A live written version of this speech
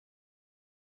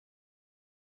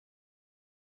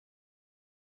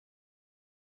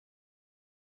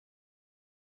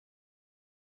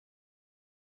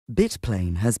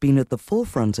BitPlane has been at the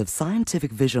forefront of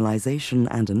scientific visualization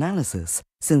and analysis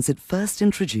since it first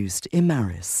introduced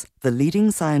Imaris, the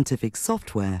leading scientific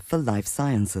software for life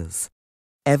sciences.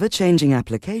 Ever-changing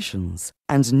applications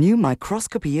and new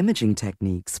microscopy imaging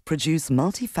techniques produce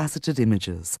multifaceted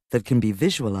images that can be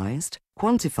visualized,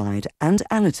 quantified, and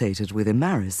annotated with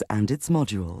Imaris and its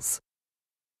modules.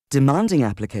 Demanding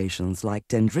applications like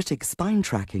dendritic spine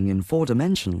tracking in 4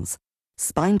 dimensions,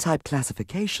 spine type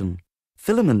classification,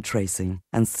 filament tracing,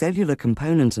 and cellular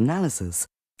component analysis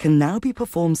can now be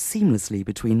performed seamlessly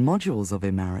between modules of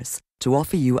Imaris to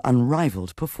offer you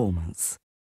unrivaled performance.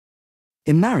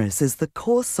 Imaris is the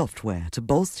core software to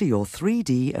bolster your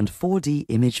 3D and 4D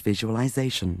image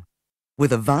visualization.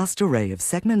 With a vast array of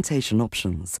segmentation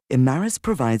options, Imaris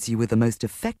provides you with the most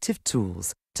effective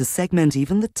tools to segment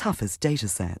even the toughest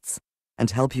datasets and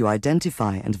help you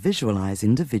identify and visualize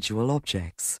individual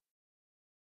objects.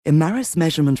 Imaris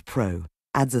Measurement Pro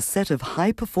adds a set of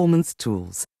high-performance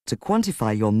tools to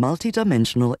quantify your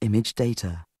multidimensional image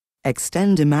data.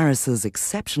 Extend Imaris's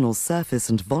exceptional surface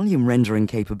and volume rendering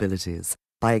capabilities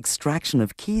by extraction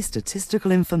of key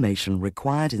statistical information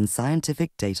required in scientific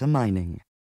data mining.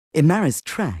 Imaris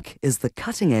Track is the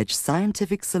cutting-edge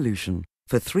scientific solution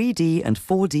for 3D and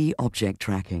 4D object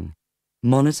tracking.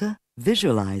 Monitor,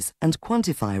 visualize, and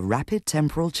quantify rapid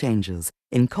temporal changes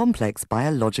in complex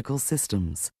biological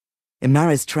systems.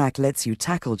 Imaris Track lets you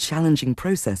tackle challenging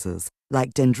processes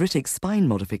like dendritic spine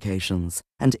modifications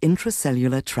and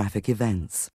intracellular traffic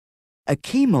events. A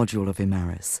key module of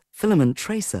Imaris, Filament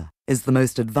Tracer, is the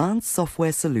most advanced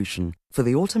software solution for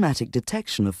the automatic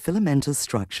detection of filamentous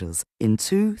structures in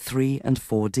 2, 3, and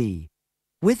 4D.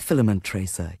 With Filament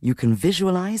Tracer, you can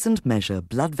visualize and measure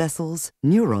blood vessels,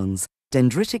 neurons,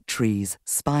 dendritic trees,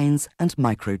 spines, and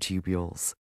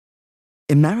microtubules.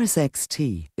 Imaris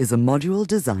XT is a module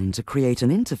designed to create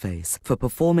an interface for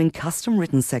performing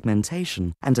custom-written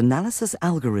segmentation and analysis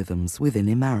algorithms within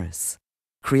Imaris.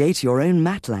 Create your own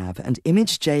MATLAB and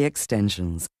ImageJ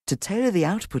extensions to tailor the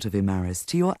output of Imaris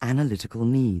to your analytical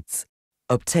needs.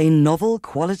 Obtain novel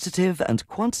qualitative and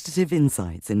quantitative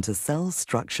insights into cell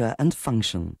structure and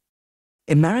function.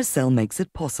 Imaris Cell makes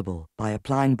it possible by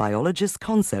applying biologists'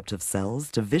 concept of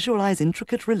cells to visualize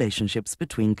intricate relationships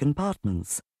between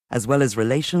compartments, as well as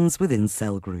relations within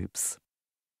cell groups.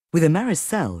 With Imaris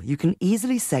Cell, you can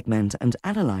easily segment and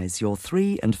analyze your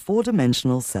 3- and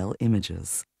 4-dimensional cell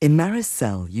images. Imaris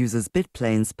Cell uses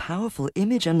BitPlane's powerful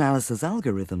image analysis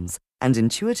algorithms and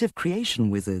intuitive creation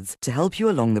wizards to help you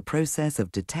along the process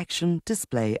of detection,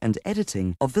 display, and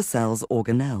editing of the cell's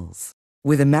organelles.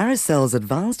 With Imaris Cell's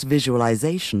advanced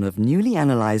visualization of newly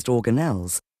analyzed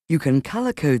organelles, you can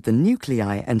color-code the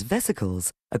nuclei and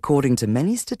vesicles according to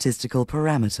many statistical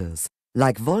parameters,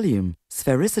 like volume,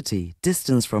 sphericity,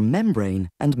 distance from membrane,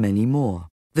 and many more.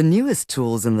 The newest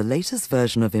tools in the latest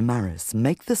version of Imaris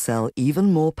make the cell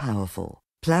even more powerful.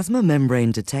 Plasma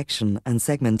membrane detection and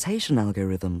segmentation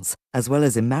algorithms, as well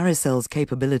as Imaris Cell's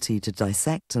capability to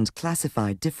dissect and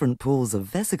classify different pools of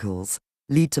vesicles,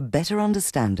 lead to better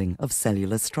understanding of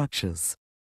cellular structures.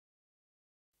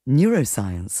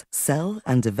 Neuroscience, cell,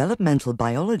 and developmental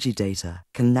biology data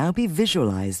can now be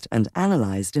visualized and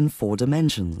analyzed in 4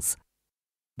 dimensions.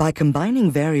 By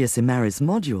combining various Imaris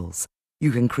modules,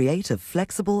 you can create a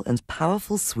flexible and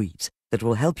powerful suite that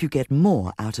will help you get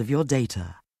more out of your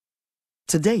data.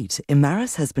 To date,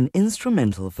 Imaris has been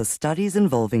instrumental for studies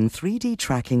involving 3D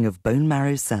tracking of bone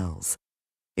marrow cells.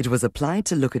 It was applied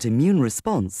to look at immune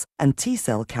response and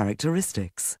T-cell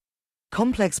characteristics.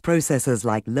 Complex processes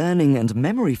like learning and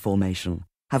memory formation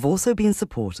have also been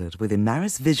supported with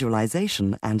Imaris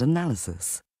visualization and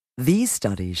analysis. These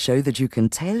studies show that you can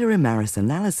tailor Imaris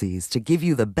analyses to give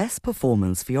you the best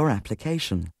performance for your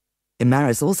application.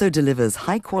 Imaris also delivers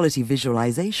high-quality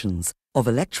visualizations of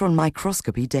electron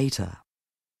microscopy data.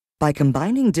 By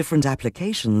combining different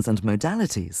applications and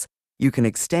modalities, you can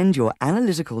extend your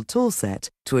analytical toolset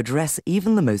to address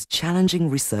even the most challenging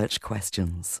research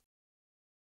questions.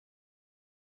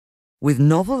 With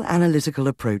novel analytical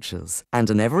approaches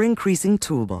and an ever-increasing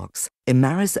toolbox,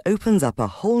 Imaris opens up a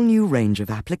whole new range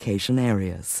of application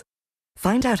areas.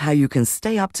 Find out how you can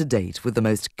stay up to date with the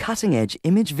most cutting-edge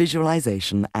image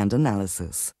visualization and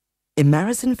analysis.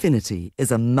 Imaris Infinity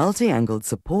is a multi-angled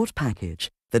support package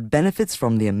that benefits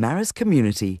from the Imaris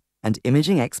community and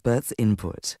imaging experts'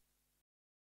 input.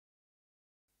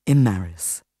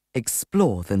 Imaris.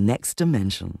 Explore the next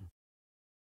dimension.